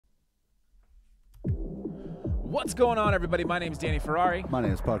What's going on, everybody? My name is Danny Ferrari. My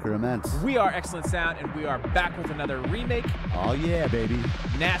name is Parker Immense. We are Excellent Sound, and we are back with another remake. Oh yeah, baby.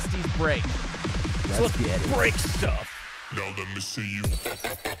 Nasty's Break. Let's get it. Break stuff. Now let me see you.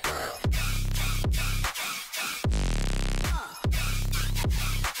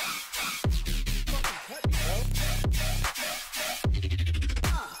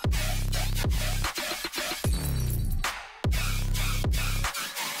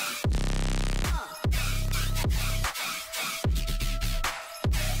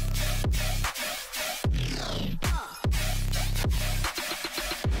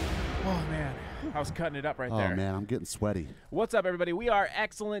 I was cutting it up right there. Oh man, I'm getting sweaty. What's up, everybody? We are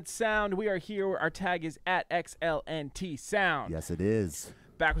Excellent Sound. We are here. Our tag is at XLNTSOUND. Yes, it is.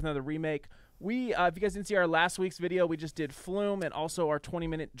 Back with another remake. We, if you guys didn't see our last week's video, we just did Flume and also our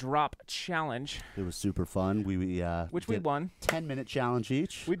 20-minute drop challenge. It was super fun. Which we won. 10-minute challenge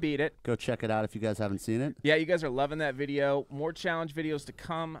each. We beat it. Go check it out if you guys haven't seen it. Yeah, you guys are loving that video. More challenge videos to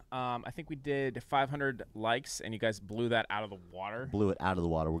come. I think we did 500 likes, and you guys blew that out of the water. Blew it out of the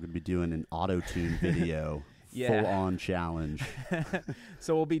water. We're going to be doing an auto-tune video. Yeah. Full-on challenge.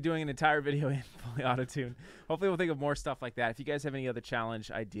 So we'll be doing an entire video in fully auto-tune. Hopefully we'll think of more stuff like that. If you guys have any other challenge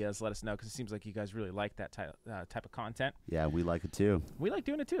ideas, let us know, because it seems like you guys really like that type of content. Yeah, we like it too. We like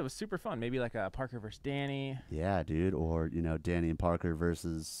doing it too. It was super fun. Maybe like a Parker versus Danny. Yeah, dude. Or, you know, Danny and Parker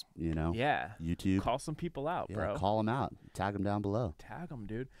versus, you know, yeah, YouTube. Call some people out, yeah, bro. Call them out. Tag them down below. Tag them,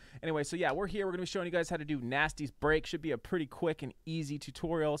 dude. Anyway, so yeah, we're here. We're going to be showing you guys how to do Nasty's Break. Should be a pretty quick and easy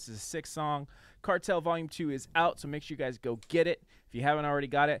tutorial. This is a 6-song. CARTEL Volume 2 is out, so make sure you guys go get it. If you haven't already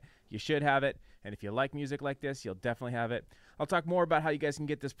got it, you should have it. And if you like music like this, you'll definitely have it. I'll talk more about how you guys can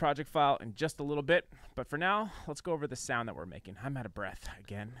get this project file in just a little bit. But for now, let's go over the sound that we're making. I'm out of breath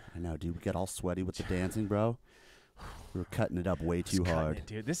again. I know, dude. We got all sweaty with the dancing, bro. We were cutting it up way too hard. It,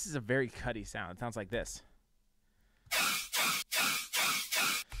 dude. This is a very cutty sound. It sounds like this.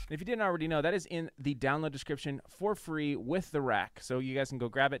 If you didn't already know, that is in the download description for free with the rack. So you guys can go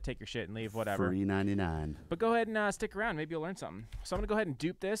grab it, take your shit, and leave, whatever. Free 99. But go ahead and stick around. Maybe you'll learn something. So I'm going to go ahead and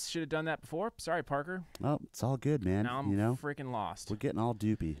dupe this. Should have done that before. Sorry, Parker. Well, it's all good, man. Now I'm freaking lost. We're getting all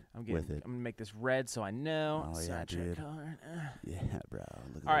doopy with it. I'm going to make this red so I know. Oh, yeah, dude. Color. Yeah, bro.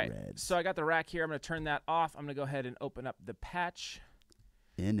 Look at all the right, reds. so I got the rack here. I'm going to turn that off. I'm going to go ahead and open up the patch.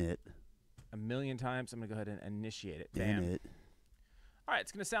 In it. A million times. I'm going to go ahead and initiate it. Bam. In it. All right,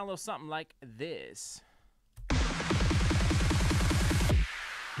 it's going to sound a little something like this.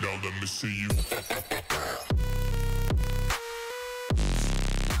 Now let me see you.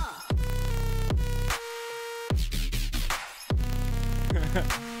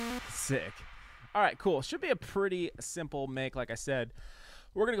 Sick. All right, cool. Should be a pretty simple make, like I said.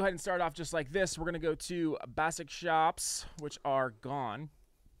 We're going to go ahead and start off just like this. We're going to go to basic shops, which are gone.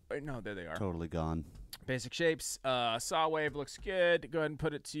 Wait, no, there they are. Totally gone. Basic shapes. Saw wave looks good. Go ahead and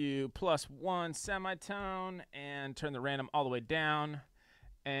put it to +1 semitone and turn the random all the way down.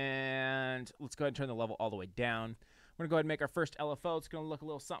 And let's go ahead and turn the level all the way down. We're going to go ahead and make our first LFO. It's going to look a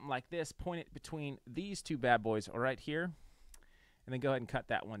little something like this. Point it between these two bad boys right here. And then go ahead and cut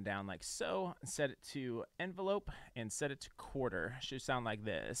that one down like so. And set it to envelope and set it to quarter. Should sound like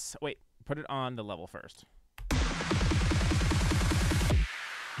this. Wait, put it on the level first.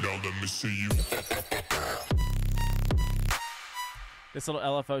 Now let me see you. This little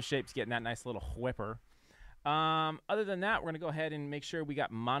LFO shape's getting that nice little whipper. Other than that, we're going to go ahead and make sure we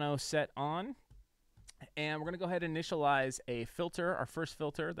got mono set on. And we're going to go ahead and initialize a filter. Our first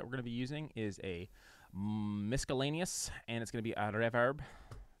filter that we're going to be using is a miscellaneous, and it's going to be a reverb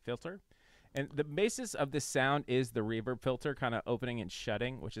filter. And the basis of this sound is the reverb filter kind of opening and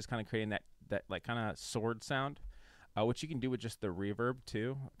shutting, which is kind of creating that like kind of sword sound. Which you can do with just the reverb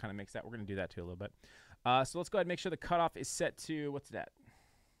too. Kind of makes that. We're going to do that too a little bit. So let's go ahead and make sure the cutoff is set to, what's that?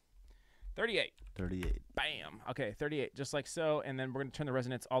 38. 38. Bam. Okay, 38, just like so. And then we're going to turn the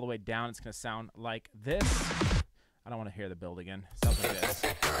resonance all the way down. It's going to sound like this. I don't want to hear the build again. It sounds like this.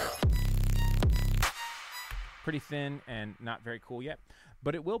 Pretty thin and not very cool yet,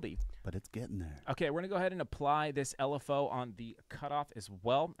 but it will be. But it's getting there. Okay, we're going to go ahead and apply this LFO on the cutoff as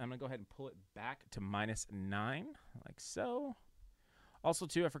well. I'm going to go ahead and pull it back to -9, like so. Also,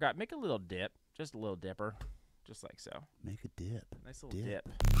 too, I forgot, make a little dip, just a little dipper, just like so. Make a dip. Nice little dip.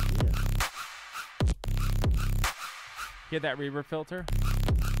 Dip. Hear that reverb filter?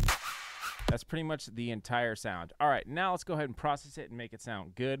 That's pretty much the entire sound. All right, now let's go ahead and process it and make it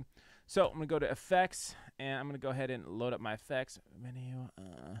sound good. So I'm going to go to Effects, and I'm going to go ahead and load up my effects. Menu,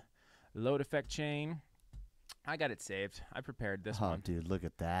 load effect chain. I got it saved. I prepared this one. Oh, dude, look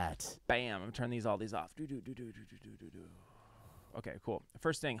at that. Bam. I'm going to turn all these off. Okay, cool.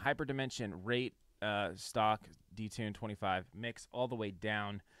 First thing, hyperdimension rate stock, detune 25, mix all the way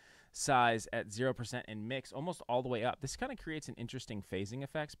down, size at 0%, and mix almost all the way up. This kind of creates an interesting phasing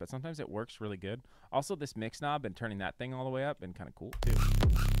effects, but sometimes it works really good. Also, this mix knob and turning that thing all the way up and kind of cool too.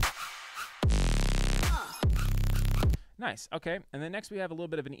 Nice. Okay, and then next we have a little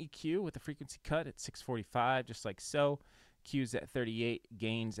bit of an EQ with the frequency cut at 645, just like so. Q's at 38,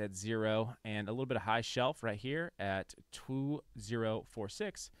 gains at 0, and a little bit of high shelf right here at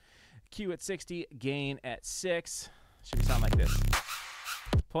 2046. Q at 60, gain at 6. Should sound like this.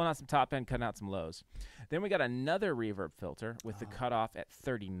 Pulling out some top end, cutting out some lows. Then we got another reverb filter with the cutoff at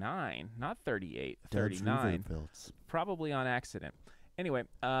 39, not 38, 39. Probably on accident. Anyway,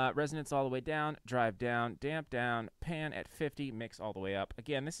 resonance all the way down, drive down, damp down, pan at 50, mix all the way up.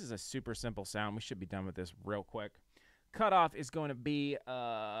 Again, this is a super simple sound. We should be done with this real quick. Cutoff is going to be,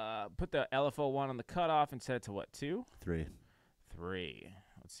 put the LFO 1 on the cutoff and set it to what, 2? 3. 3.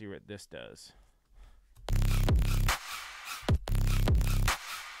 Let's see what this does.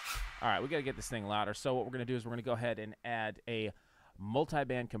 All right, we got to get this thing louder. So what we're going to do is we're going to go ahead and add a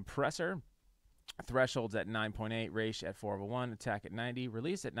multi-band compressor. Thresholds at 9.8, ratio at 4/1, attack at 90,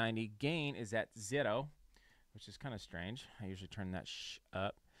 release at 90, gain is at 0, which is kind of strange. I usually turn that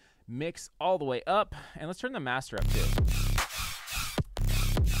up. Mix all the way up, and let's turn the master up too.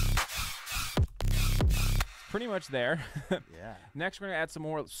 Pretty much there. Yeah. Next, we're going to add some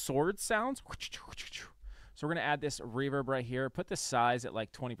more sword sounds. So we're going to add this reverb right here. Put the size at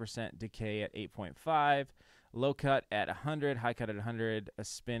like 20%, decay at 8.5. Low cut at 100, high cut at 100, a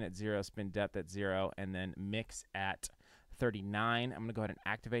spin at 0, spin depth at 0, and then mix at 39. I'm going to go ahead and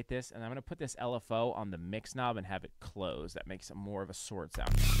activate this, and I'm going to put this LFO on the mix knob and have it close. That makes it more of a sword sound.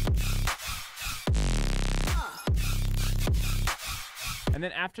 And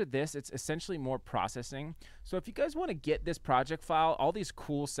then after this, it's essentially more processing. So if you guys want to get this project file, all these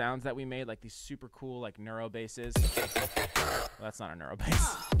cool sounds that we made, like these super cool like neuro basses. Well, that's not a neuro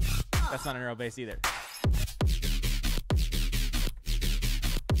bass. That's not a neuro bass either.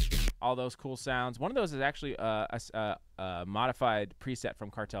 All those cool sounds. One of those is actually a modified preset from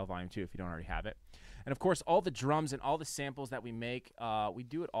Cartel Volume 2 if you don't already have it. And of course, all the drums and all the samples that we make, we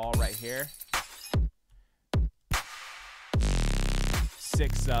do it all right here.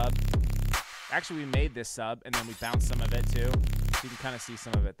 6 sub. Actually, we made this sub, and then we bounced some of it too. So you can kind of see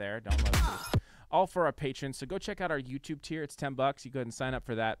some of it there. Don't let it all for our patrons. So go check out our YouTube tier. It's $10. You go ahead and sign up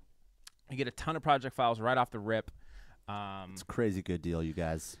for that. You get a ton of project files right off the rip. It's a crazy good deal, you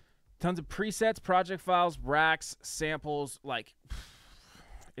guys. Tons of presets, project files, racks, samples, like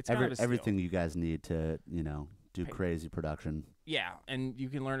it's kind of a steal. Everything you guys need to, you know, do crazy production. Yeah, and you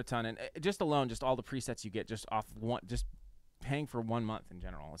can learn a ton. And just alone, just all the presets you get just off one, just paying for 1 month in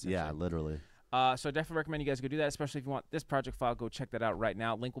general. Yeah, literally. So I definitely recommend you guys go do that, especially if you want this project file. Go check that out right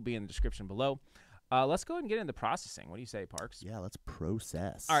now. Link will be in the description below. Let's go ahead and get into processing. What do you say, Parks? Yeah, let's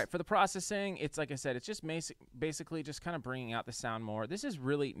process. All right, for the processing, it's like I said, it's just basically just kind of bringing out the sound more. This is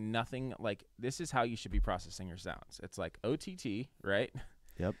really nothing like, this is how you should be processing your sounds. It's like OTT, right?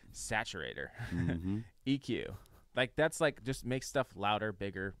 Yep. Saturator. EQ. Like, that's like, just make stuff louder,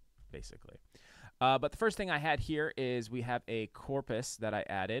 bigger, basically. But the first thing I had here is we have a corpus that I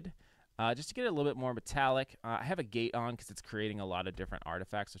added. Just to get it a little bit more metallic. I have a gate on because it's creating a lot of different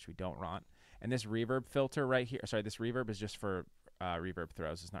artifacts, which we don't want. And this reverb filter right here, sorry, this reverb is just for reverb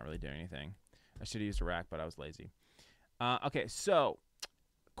throws. It's not really doing anything. I should have used a rack, but I was lazy. Okay, so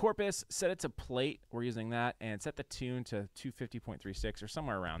corpus, set it to plate. We're using that. And set the tune to 250.36 or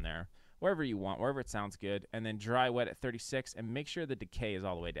somewhere around there. Wherever you want, wherever it sounds good. And then dry wet at 36. And make sure the decay is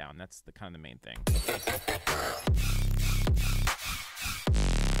all the way down. That's the kind of the main thing.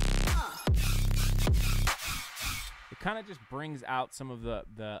 Kind of just brings out some of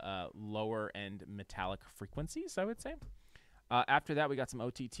the lower end metallic frequencies, I would say. After that, we got some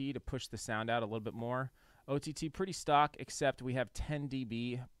OTT to push the sound out a little bit more. OTT pretty stock, except we have 10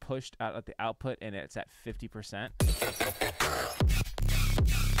 dB pushed out at the output, and it's at 50%.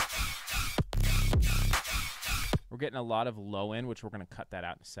 We're getting a lot of low end, which we're going to cut that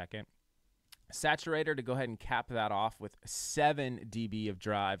out in a second. Saturator to go ahead and cap that off with 7 dB of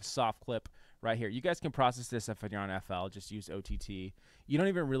drive, soft clip right here. You guys can process this if you're on FL. Just use OTT. You don't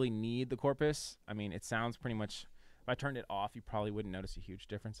even really need the corpus. I mean, it sounds pretty much, if I turned it off, you probably wouldn't notice a huge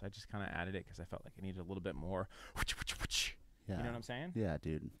difference. I just kind of added it because I felt like I needed a little bit more. Yeah. You know what I'm saying? Yeah,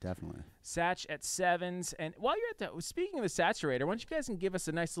 dude, definitely. Satch at 7s. And while you're at that, speaking of the saturator, why don't you guys can give us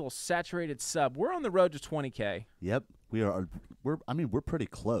a nice little saturated sub? We're on the road to 20K. Yep. We are. We're pretty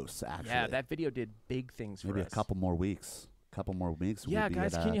close, actually. Yeah, that video did big things for us. Maybe a couple more weeks. Yeah,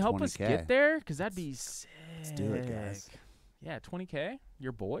 guys, can you help 20K. us get there? Because that'd be sick. Let's do it, guys. Yeah, 20K?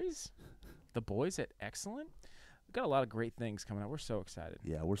 Your boys? the boys at Excellent. We've got a lot of great things coming up. We're so excited.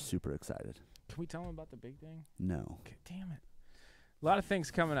 Yeah, we're super excited. Can we tell them about the big thing? No. Okay, damn it. A lot of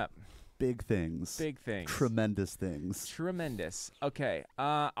things coming up. Big things. Big things. Tremendous things. Tremendous. Okay.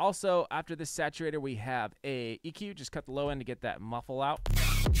 Also, after this saturator, we have a EQ. Just cut the low end to get that muffle out.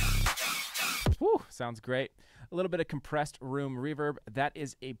 Whew, sounds great. A little bit of compressed room reverb. That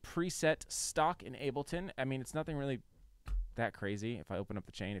is a preset stock in Ableton. I mean, it's nothing really that crazy. If I open up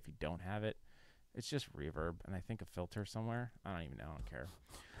the chain, if you don't have it, it's just reverb, and I think a filter somewhere. I don't even know. I don't care.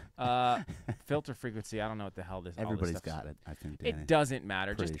 Filter frequency. I don't know what the hell this. Everybody's all this got it, I think. Danny. It doesn't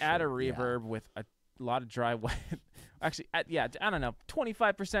matter. Pretty Just add a sure, yeah. reverb with a lot of dry wet. Actually, yeah, I don't know.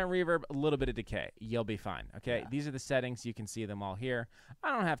 25% reverb, a little bit of decay. You'll be fine. Okay. Yeah. These are the settings. You can see them all here.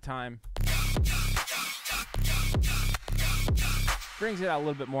 I don't have time. Brings it out a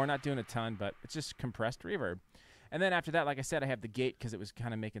little bit more. Not doing a ton, but it's just compressed reverb. And then after that, like I said, I have the gate because it was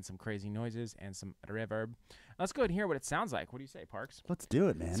kind of making some crazy noises and some reverb. Let's go ahead and hear what it sounds like. What do you say, Parks? Let's do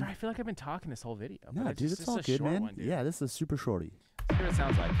it, man. Sorry, I feel like I've been talking this whole video. No, but dude, it's all a good, short man. One, dude. Yeah, this is super shorty. Let's hear what it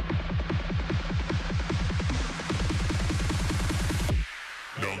sounds like.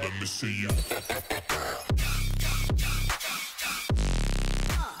 Now let me see you.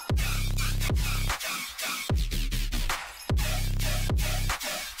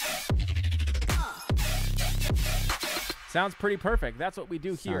 Sounds pretty perfect. That's what we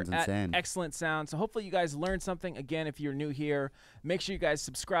do here Sounds at insane. Excellent Sound. So hopefully you guys learned something. Again, if you're new here, make sure you guys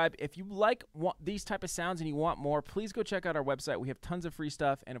subscribe. If you like these type of sounds and you want more, please go check out our website. We have tons of free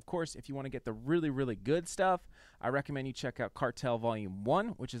stuff. And of course, if you want to get the really, really good stuff, I recommend you check out CARTEL Volume 1,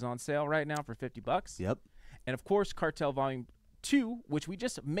 which is on sale right now for $50. Yep. And of course, CARTEL Volume 2, which we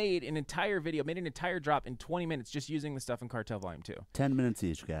just made an entire video, made an entire drop in 20 minutes just using the stuff in CARTEL Volume 2. 10 minutes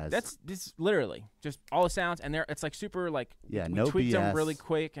each, guys. That's this literally just all the sounds, and it's like super like Yeah, we no tweaked them BS. really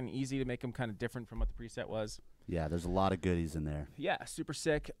quick and easy to make them kind of different from what the preset was. Yeah, there's a lot of goodies in there. Yeah, super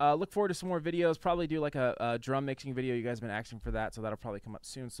sick. Look forward to some more videos. Probably do like a drum mixing video. You guys have been asking for that, so that'll probably come up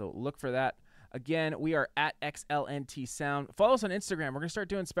soon. So look for that. Again, we are at XLNTSOUND. Follow us on Instagram. We're going to start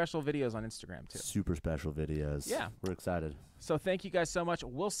doing special videos on Instagram, too. Super special videos. Yeah. We're excited. So thank you guys so much.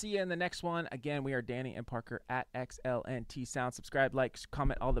 We'll see you in the next one. Again, we are Danny and Parker at XLNTSOUND. Subscribe, like,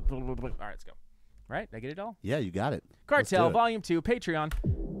 comment, all the blah, blah, blah. All right, let's go. Right? Did I get it all? Yeah, you got it. Let's CARTEL do it. Volume 2, Patreon.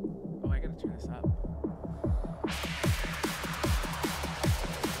 Oh, I got to turn this up.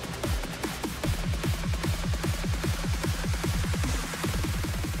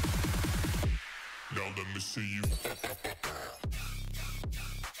 Now let me see you.